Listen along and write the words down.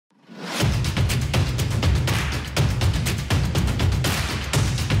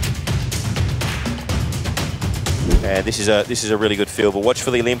And this is a really good field. But watch for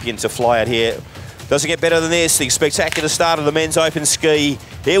the Olympian to fly out here. Doesn't get better than this. The spectacular start of the men's open ski.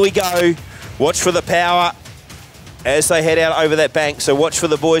 Here we go. Watch for the power as they head out over that bank. So watch for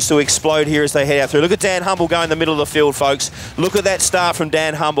the boys to explode here as they head out through. Look at Dan Humble going in the middle of the field, folks. Look at that start from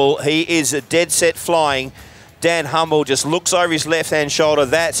Dan Humble. He is a dead set flying. Dan Humble just looks over his left-hand shoulder.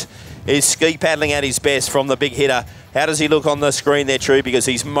 That is ski paddling at his best from the big hitter. How does he look on the screen there, True? Because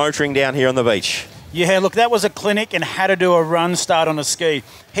he's motoring down here on the beach. Yeah, look, that was a clinic and how to do a run start on a ski.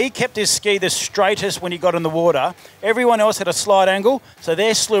 He kept his ski the straightest when he got in the water. Everyone else had a slight angle, so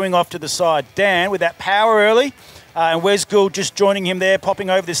they're slewing off to the side. Dan, with that power early, and Wes Gould just joining him there, popping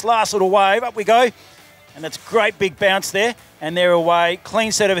over this last little wave. Up we go. And that's great big bounce there. And they're away.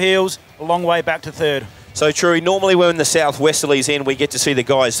 Clean set of heels, a long way back to third. So, True, normally when the southwesterlies in, we get to see the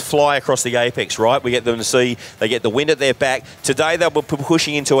guys fly across the apex, right? We get them to see, they get the wind at their back. Today they'll be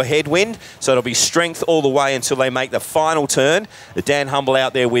pushing into a headwind, so it'll be strength all the way until they make the final turn. Dan Humble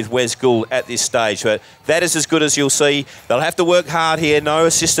out there with Wes Gould at this stage. But that is as good as you'll see. They'll have to work hard here. No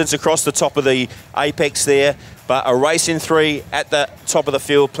assistance across the top of the apex there. But a race in 3 at the top of the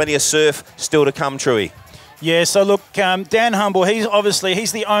field. Plenty of surf still to come, Truey. Yeah, so look, Dan Humble, he's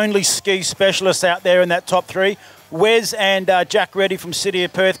the only ski specialist out there in that top 3. Wes and Jack Reddy from City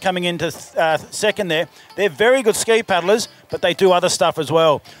of Perth coming into second there. They're very good ski paddlers, but they do other stuff as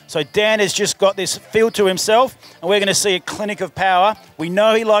well. So Dan has just got this field to himself, and we're going to see a clinic of power. We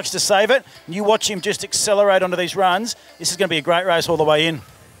know he likes to save it. You watch him just accelerate onto these runs. This is going to be a great race all the way in.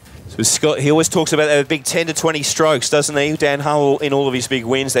 So Scott, he always talks about that big 10 to 20 strokes, doesn't he? Dan Humble in all of his big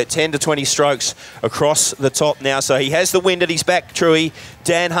wins, that 10 to 20 strokes across the top now. So he has the wind at his back, Truey.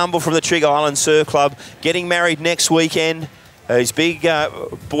 Dan Humble from the Trigg Island Surf Club, getting married next weekend. His big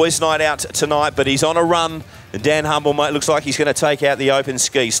boys' night out tonight, but he's on a run. And Dan Humble looks like he's going to take out the open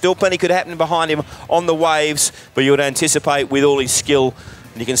ski. Still plenty could happen behind him on the waves, but you would anticipate with all his skill.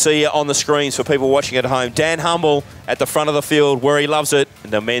 And you can see on the screens for people watching at home, Dan Humble at the front of the field where he loves it in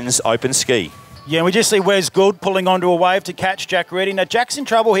the men's open ski. Yeah, and we just see Wes Gould pulling onto a wave to catch Jack Reddy. Now, Jack's in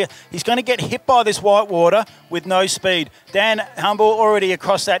trouble here. He's going to get hit by this white water with no speed. Dan Humble already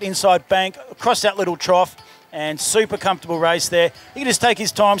across that inside bank, across that little trough, and super comfortable race there. He can just take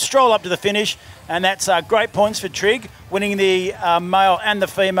his time, stroll up to the finish, and that's great points for Trigg, winning the male and the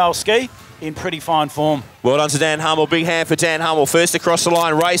female ski in pretty fine form. Well done to Dan Humble. Big hand for Dan Humble. First across the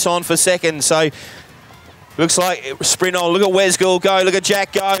line, race on for second. So looks like sprint on. Look at Wes Gould go. Look at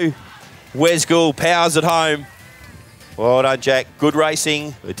Jack go. Wes Gould powers at home. Well done, Jack. Good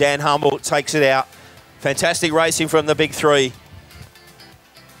racing. Dan Humble takes it out. Fantastic racing from the big 3.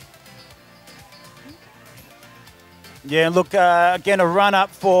 Yeah, look, again, a run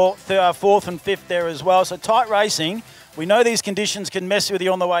up for 4th and 5th there as well. So tight racing. We know these conditions can mess with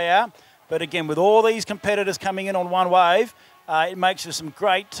you on the way out. But again, with all these competitors coming in on one wave, it makes for some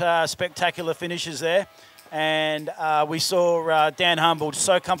great spectacular finishes there. And we saw Dan Humble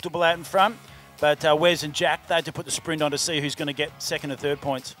so comfortable out in front. But Wes and Jack, they had to put the sprint on to see who's going to get 2nd and 3rd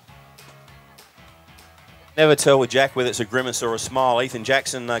points. Never tell with Jack whether it's a grimace or a smile. Ethan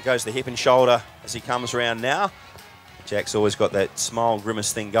Jackson goes the hip and shoulder as he comes around now. Jack's always got that smile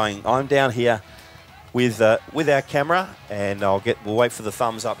grimace thing going. I'm down here with our camera, and we'll wait for the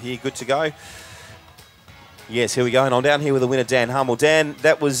thumbs up here. Good to go. Yes, here we go. And I'm down here with the winner, Dan Humble. Dan,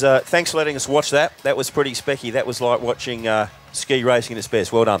 that was thanks for letting us watch that. That was pretty specky. That was like watching ski racing at its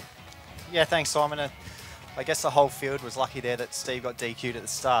best. Well done. Yeah, thanks, Simon. I guess the whole field was lucky there that Steve got DQ'd at the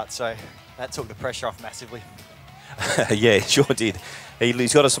start, so that took the pressure off massively. Yeah, it sure did.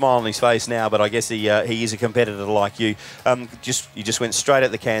 He's got a smile on his face now, but I guess he is a competitor like you. You just went straight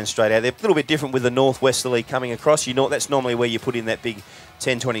at the can, straight out there. A little bit different with the northwesterly coming across. You know, that's normally where you put in that big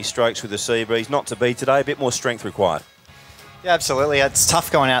 10-20 strokes with the sea breeze. Not to be today, a bit more strength required. Yeah, absolutely. It's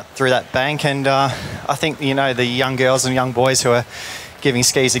tough going out through that bank, and I think, you know, the young girls and young boys who are giving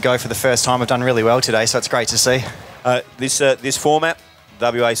skis a go for the first time have done really well today, so it's great to see. This format,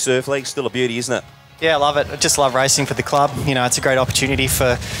 WA Surf League, still a beauty, isn't it? Yeah, I love it. I just love racing for the club. You know, it's a great opportunity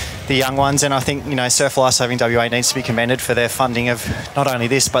for the young ones, and I think, you know, Surf Life Saving WA needs to be commended for their funding of not only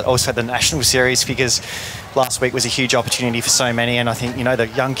this, but also the national series, because last week was a huge opportunity for so many, and I think, you know, the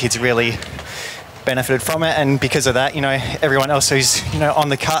young kids really benefited from it, and because of that, you know, everyone else who's, you know, on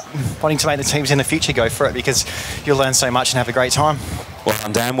the cut wanting to make the teams in the future, go for it, because you'll learn so much and have a great time. Well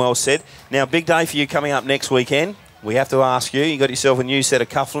done, Dan. Well said. Now, big day for you coming up next weekend. We have to ask you, you got yourself a new set of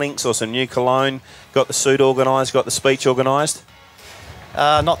cufflinks or some new cologne, got the suit organised, got the speech organised?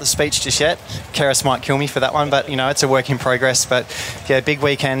 Not the speech just yet. Keris might kill me for that one, but, you know, it's a work in progress. But, yeah, big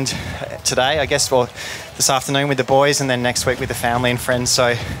weekend today, I guess, or this afternoon with the boys, and then next week with the family and friends.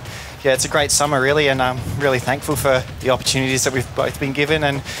 So, yeah, it's a great summer really, and I'm really thankful for the opportunities that we've both been given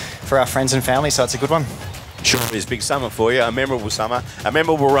and for our friends and family, so it's a good one. Sure, it is a big summer for you, a memorable summer, a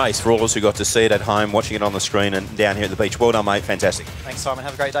memorable race for all of us who got to see it at home, watching it on the screen and down here at the beach. Well done, mate. Fantastic. Thanks, Simon.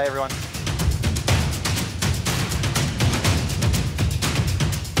 Have a great day, everyone.